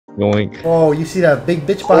Yoink. Oh, you see that big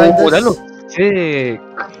bitch behind us? that looks sick.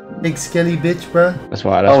 Big skelly bitch, bruh. That's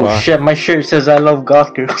why. Shit, my shirt says I love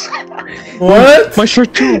goth girls. What? My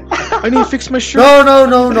shirt too. I need to fix my shirt.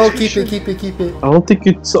 No. Keep it. I don't think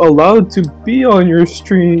it's allowed to be on your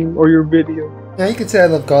stream or your video. Yeah, you can say I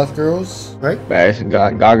love goth girls, right?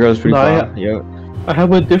 God girl's pretty fun. Yo. I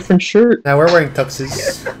have a different shirt. Now we're wearing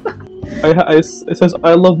tuxes. It says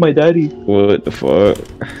I love my daddy. What the fuck?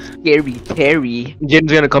 Scary Terry.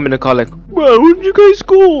 Jim's gonna come in and call like, bro, where'd you guys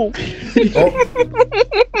go?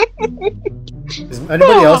 Is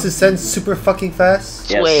anybody else's sense super fucking fast?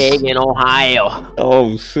 Swing in Ohio.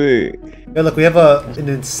 Oh shit. Yeah, look, we have an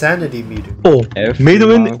insanity meter. Oh, F made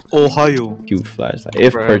them in Ohio. Cute flashlight.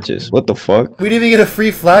 If purchased. What the fuck? We didn't even get a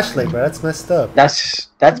free flashlight, bro. That's messed up. That's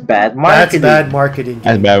bad marketing. That's bad marketing.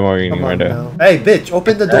 That's bad marketing Come right on there. now. Hey, bitch,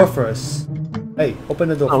 open the door for us. Hey, open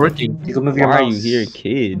the door. Oh, Ricky. You can move your Why are mouse. you here,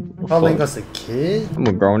 kid? Calling us a kid? I'm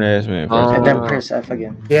a grown ass man. And then press F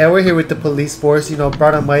again. Yeah, we're here with the police force. You know,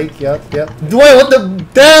 brother Mike. Yep. Wait, what the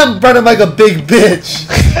damn, brother Mike, a big bitch.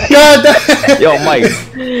 God damn. Yo,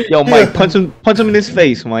 Mike, punch him in his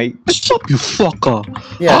face, Mike. Stop, you fucker.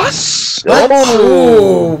 Yeah. Us?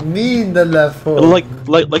 Oh, mean the left hook. Like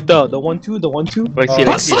the 1-2, the 1-2. Let's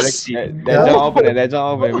see. That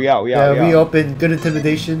don't open. We out. We open. Good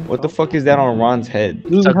intimidation. What the fuck is that on Ron's head?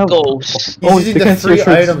 It's a ghost. He's using the free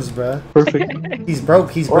items, bruh. Perfect. He's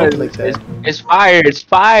broke like that. It's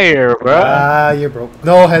fire, bro. Ah, you're broke.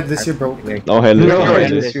 No headless, you're broke. No headless. No What's the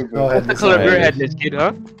headless. color of your headless, kid,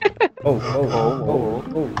 huh?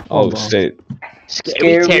 Oh shit.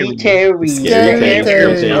 Scary Terry.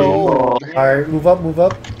 Alright, move up.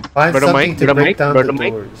 Find Brother something Mike, to Brother break Mike, down Brother the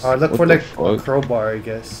Mike. doors. Look What for the like a fuck? crowbar, I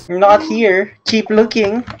guess. Not here. Keep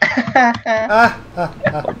looking. Fuck,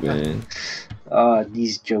 man.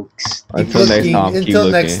 These jokes. Until next time. Keep Until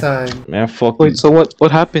looking. next time. Man, fuck. Wait, so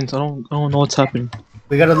what happens? I don't know what's happening.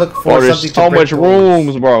 We gotta look for Oh, there's something so to break much doors.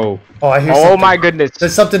 rooms, bro. Oh, I hear Oh something. my goodness.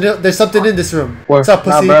 There's something in this room. Where? What's up,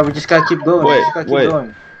 Nah, pussy? bro, we just gotta keep going. Wait.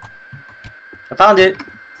 I found it.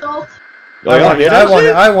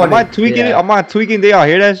 I want Am I it. tweaking it? Yeah. Am I tweaking? They all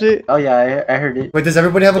hear that shit? Oh yeah, I heard it. Wait, does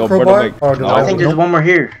everybody have a Yo, crowbar? brother, Or do no. I think there's one more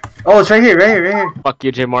here. Oh, it's right here. Fuck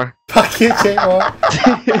you, Jamar. Fuck you, J-Mar.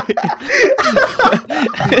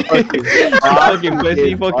 Fucking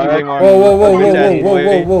pussy, fuck you,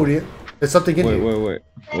 Neymar. Whoa, dude. There's something in here.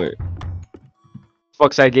 Wait.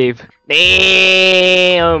 Fucks I gave.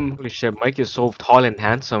 Damn. Holy shit, Mike is so tall and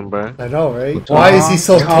handsome, bro. I know, right? Why is he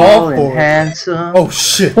so tall and for? handsome. Oh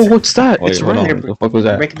shit. Oh, what's that? Wait, It's hold right. on. What the fuck was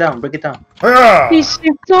that? Break it down. Ah! He's so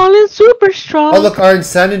tall and super strong. Oh look, our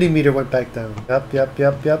insanity meter went back down.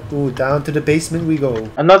 Yep. Ooh, down to the basement we go.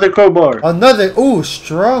 Another crowbar. Another, ooh,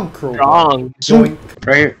 strong crowbar. Strong. Joink.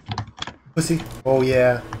 Right here. Pussy. Oh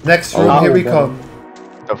yeah. Next room, here we come.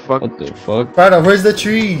 The fuck? What the fuck? Brother, where's the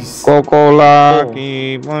trees? Coca-Cola.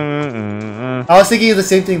 I was thinking of the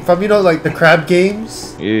same thing from, you know, like the crab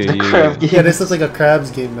games. Yeah. Yeah, this looks like a crabs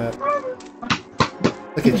game map.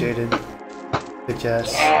 Look at Jaden. Bitch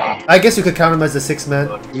ass. I guess you could count him as the 6th man.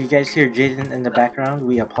 You guys hear Jaden in the background?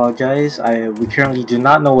 We apologize. We currently do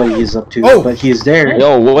not know what he is up to, Oh! but he is there.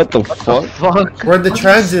 Yo, what the fuck? Fuck. We're in the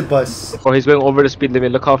transit bus. Oh, he's going over the speed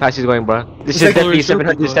limit. Look how fast he's going, bro. This It's is like- definitely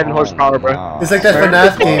 707 horsepower, bro. It's like that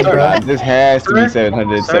FNAF game, bro. This has to be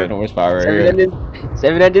 707 horsepower right here.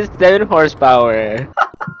 707 horsepower.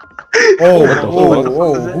 Oh,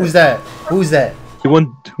 who's that? You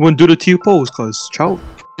want do the T pose, cause ciao.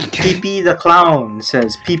 PP the clown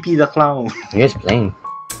says PP the clown. Yes, playing.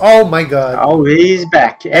 Oh my god. Oh, he's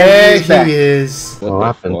back. And There he's back. he is. What What the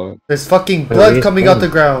happened? fuck? There's fucking blood he's coming out dead. the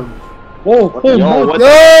ground. Whoa, Yo, what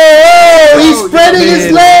Oh, he's spreading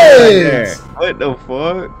his legs! What the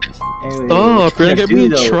fuck? Anyway, Stop! You're gonna get me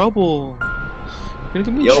in though. trouble. You're gonna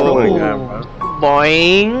get me in Yo, trouble. oh my god, bro.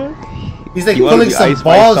 Boing. He's like You wanna pulling be some Ice Spice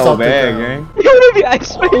balls so off the bad, ground. gang? You wanna be Ice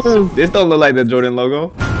Spice? This don't look like the Jordan logo.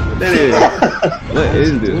 What that is? What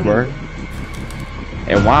is this, bro?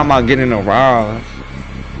 And why am I getting aroused?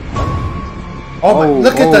 Oh my,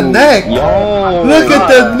 look at the neck! Yo, Look at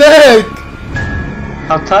the neck!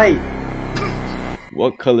 How tight?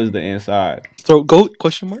 What color is the inside? Throat goat?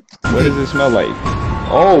 Question mark. What does it smell like?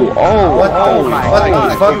 What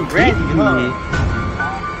the fuck? Crazy.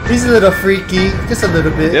 He's a little freaky, just a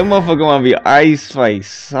little bit. That motherfucker wanna be Ice Spice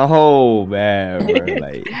so bad, bro.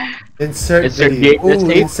 Like, Insert Insert video. VHS Ooh,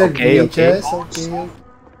 tape? insert Okay, VHS. Okay.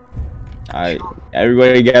 alright,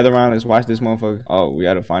 everybody gather around. Let's watch this motherfucker. Oh, we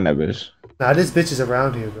gotta find that bitch. Nah, this bitch is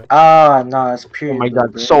around here, bro. Ah, no, it's pure. Oh my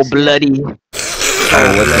god, so bloody. Oh,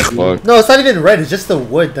 what the fuck? No, it's not even red. It's just the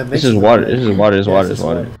wood that makes. This is it water. red. This is water. This is Yeah, water. it's This just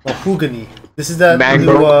water. Mahogany. This is that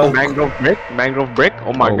Mangrove, new, mangrove brick.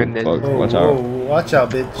 Oh my Oh, goodness. fuck. Oh, Watch whoa, out. watch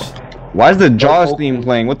out, bitch. Why is the Jaws theme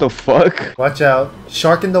playing? What the fuck? Watch out.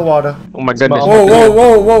 Shark in the water. Oh my goodness. Whoa, whoa,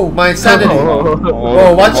 whoa, whoa. My insanity.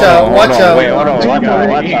 Oh, watch out, watch out. Wait, hold on. Watch out,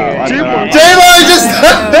 watch out. J-Mo just...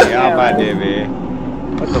 Yeah, I'm out there,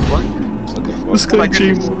 man. What the fuck? What the fuck? Let's go,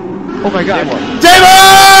 James. Oh my god.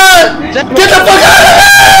 J-Mo! Get the fuck out of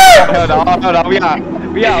here! Hold on.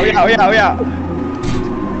 We out.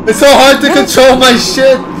 It's so hard to control my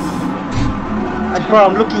shit. Bro,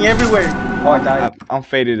 I'm looking everywhere. Oh, I died. I'm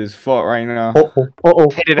faded as fuck right now.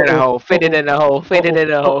 Faded in a hole, faded in a hole, faded in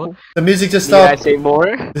a hole. The music just Did I stopped. say more?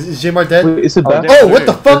 Is J-Mar dead? Wait, is it back? Oh, what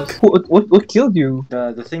the fuck? What killed you?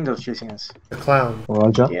 The thing that was chasing us. The clown.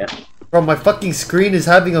 Raja? Yeah. Bro, my fucking screen is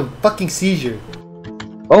having a fucking seizure.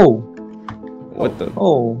 Oh. What the?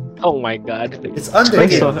 Oh. Oh my god. It's under Wait,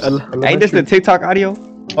 here. Ain't this the TikTok audio?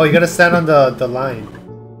 Oh, you gotta stand on the line.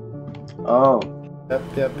 Oh.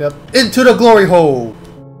 Yep. Into the glory hole!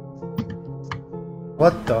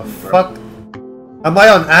 What the fuck? Am I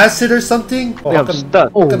on acid or something? Oh, Yeah, how I'm come,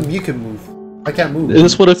 stuck. how come you can move? I can't move. Is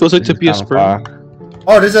this what it feels like to be a Kinda sperm? far.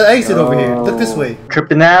 Oh, there's an exit over here. Look this way.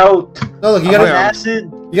 Tripping out. No, look, you I'm on gotta acid.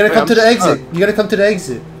 come I'm to the stuck. exit. You gotta come to the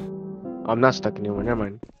exit. I'm not stuck anymore, never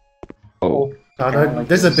mind. Oh, No, I like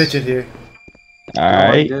there's a this. bitch in here.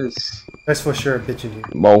 alright. This. There's for sure a bitch in here.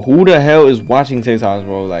 Bro, who the hell is watching TikToks,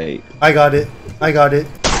 bro? Like, I got it.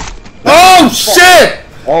 Oh shit!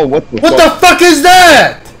 oh, what the What fuck? the fuck is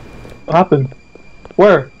that? What happened?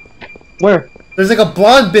 Where? There's like a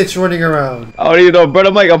blonde bitch running around. I don't even know,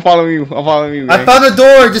 brother Mike. I'm following you. I Man. found a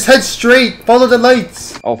door. Just head straight. Follow the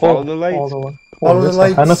lights. Oh, follow the lights. Follow the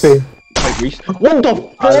lights. Like, what the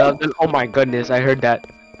fuck? Oh my goodness, I heard that.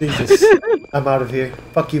 Jesus. I'm out of here.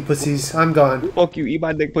 Fuck you, pussies. I'm gone. Fuck you, eat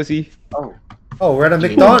my dick, pussy. Oh. Oh, we're at a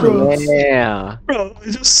McDonald's. Yeah. Bro, I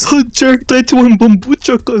just saw jerked into one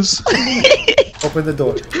bambucha cause Open the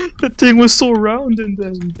door. that thing was so round and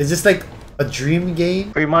then... Is this like a dream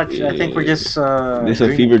game? Pretty much. I think we're just. This is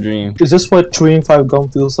a fever dream. Is this what chewing 5 gum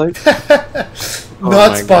feels like? Oh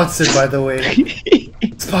Not my sponsored, by the way.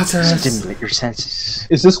 Sponsor us. Stimulate your senses.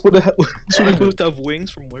 Is this what it supposed to have wings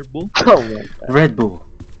from Red Bull? Oh my god. Red Bull.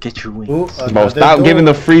 Get your wings. Ooh, Bro, another stop door. giving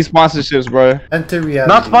the free sponsorships, bro. Enter reality.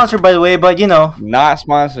 Not sponsored, by the way, but you know. Not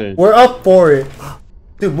sponsored. We're up for it.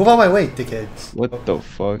 Dude, move out my way, dickheads. What the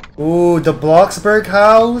fuck? Ooh, the Bloxburg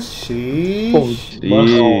house. Sheesh. Oh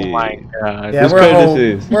Jeez. my god. Yeah, Whose we're code home.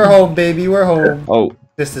 this is? We're home, baby. We're home. Oh,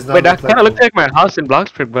 This is not. Wait, that look kind of looks like my house in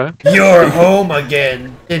Bloxburg, bro. You're home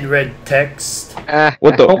again in red text.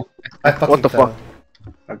 what the? I fucking What the fell. fuck?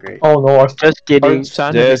 Oh, great. Oh no, our Just kidding.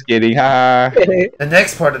 Just kidding. Ha. The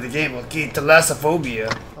next part of the game will lead to thalassophobia.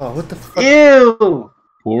 Oh, what the fuck? Ew!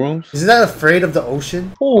 Pool rooms? Isn't that afraid of the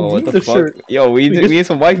ocean? Oh, what the fuck? Yo, we need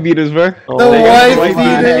some wife beaters, bro. The wife wife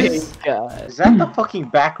beaters. beaters. God. Is that the fucking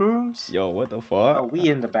back rooms? Yo, what the Are fuck? we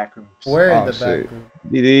in the back rooms? We're in Oh, the shit. back room.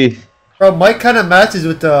 DD. Bro, Mike kind of matches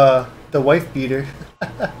with the wife beater.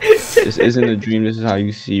 This isn't a dream. This is how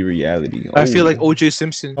you see reality. I feel like OJ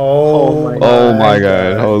Simpson. Oh my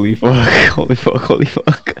god. Holy fuck. Holy fuck. Holy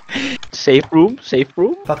fuck. Safe room? Safe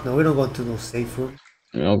room? Fuck no, we don't go into no safe room.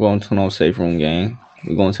 We don't go into no safe room, gang.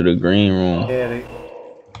 We're going to the green room. Yeah, they...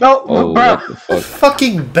 No, Oh, bro! what the fuck?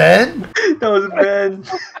 Fucking Ben. That was Ben.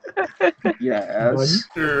 Yes.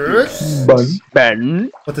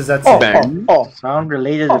 Ben? What does that say? Ben? Sound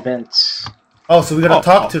related events. Oh, so we gotta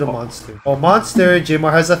talk to the monster. Oh, monster,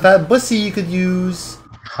 Jmar has a fat pussy you could use.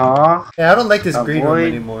 Huh? Yeah, I don't like this green room Avoid-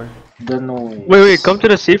 anymore. The noise. Wait, come to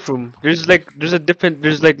the safe room. There's like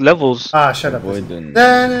levels. Ah, shut up. Avoid the-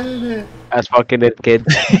 Nah, nah, nah, nah. That's fucking it, kid.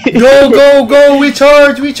 Go, we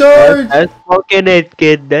charge! That's fucking it,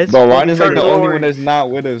 kid. That's Bro, Ron is like Turn the the only orange. one that's not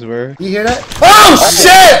with us, bro. You hear that? Oh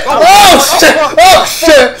shit! Oh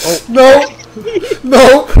shit!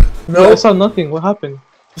 No! No, I saw nothing. What happened?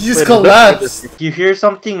 You just Wait, collapsed. If you hear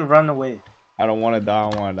something, run away. I don't want to die. I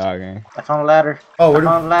don't want to die, gang. I found a ladder. Oh, I where do...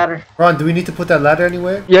 found a ladder. Ron, do we need to put that ladder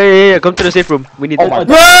anywhere? Yeah. Come to the safe room. We need Oh that.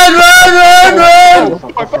 my Run! Go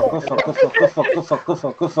fuck, go fuck, go fuck, go fuck, go fuck, go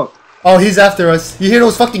fuck, go fuck. Oh, he's after us. You hear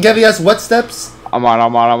those fucking heavy ass wet steps? I'm on.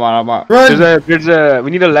 Run!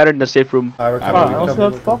 We need a ladder in the safe room. Alright, we're Ah, coming, I we're also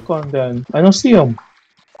coming, have fuck on then. I don't see him.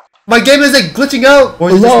 My game is like glitching out!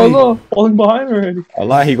 Or is it just me? Allah, falling behind already.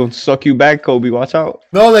 Allah, he gonna suck you back, Kobe. Watch out.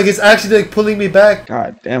 No, like it's actually like pulling me back.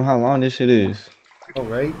 God damn, how long this shit is. Oh,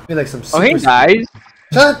 right? Feel like some Oh, hey super- guys.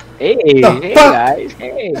 Shut Hey The fuck? guys.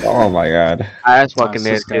 Hey. Oh my god. That's fucking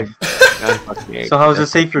That's it, this kid. That's fucking it. So how's the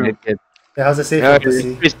That's safe fucking room? it, kid. Yeah, how's it safe Yeah, for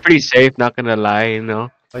pussy? it's pretty safe, not gonna lie, you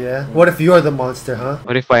know. Oh yeah? What if you're the monster, huh?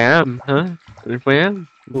 What if I am, huh? What if I am?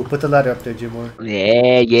 Ooh, put the ladder up there, Jimor.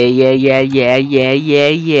 Yeah, yeah, yeah, yeah, yeah, yeah, yeah,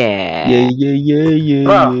 yeah. Yeah, yeah, yeah,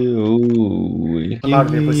 Bro. yeah. Ooh. I'm out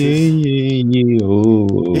of here, pussies. Yeah,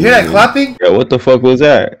 ooh. You hear that clapping? Yo, what the fuck was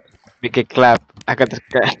that? Make it clap. I got this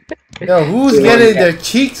guy. Yo, who's getting their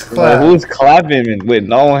cheeks Like, clapped? who's clapping with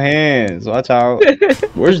no hands? Watch out.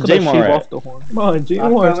 Where's J-Mar at? the horn. Come on,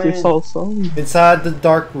 J-Mar's coming. this all song. Inside the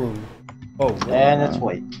dark room. Oh, And it's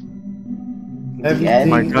white. everything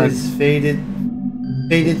my God. is faded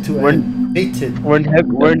to end. Fated. We're in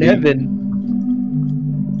heaven. We're in heaven.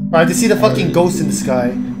 I can see the fucking ghost in the sky.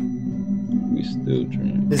 We still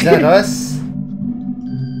dream. Is that us?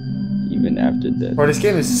 Even after death. Bro, this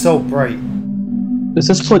game is so bright. Is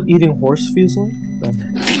this what eating horse feels like?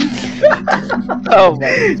 Oh my.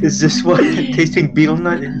 Is this what tasting beetle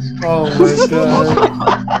nut is? Oh my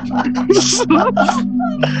god.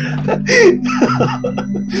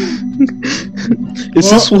 Is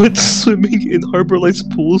this what swimming in Harbor Lights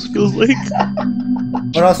pools feels like?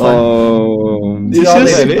 What else? Man? Is See all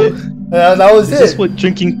that this- it? that was Is this it. what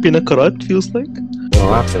drinking pina colada feels like?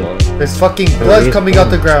 There's fucking blood coming out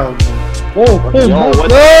the ground. Whoa, Yo, what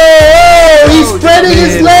the Whoa! He's spreading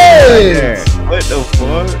his legs! What the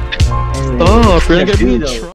fuck? Stop, you're gonna get me in trouble.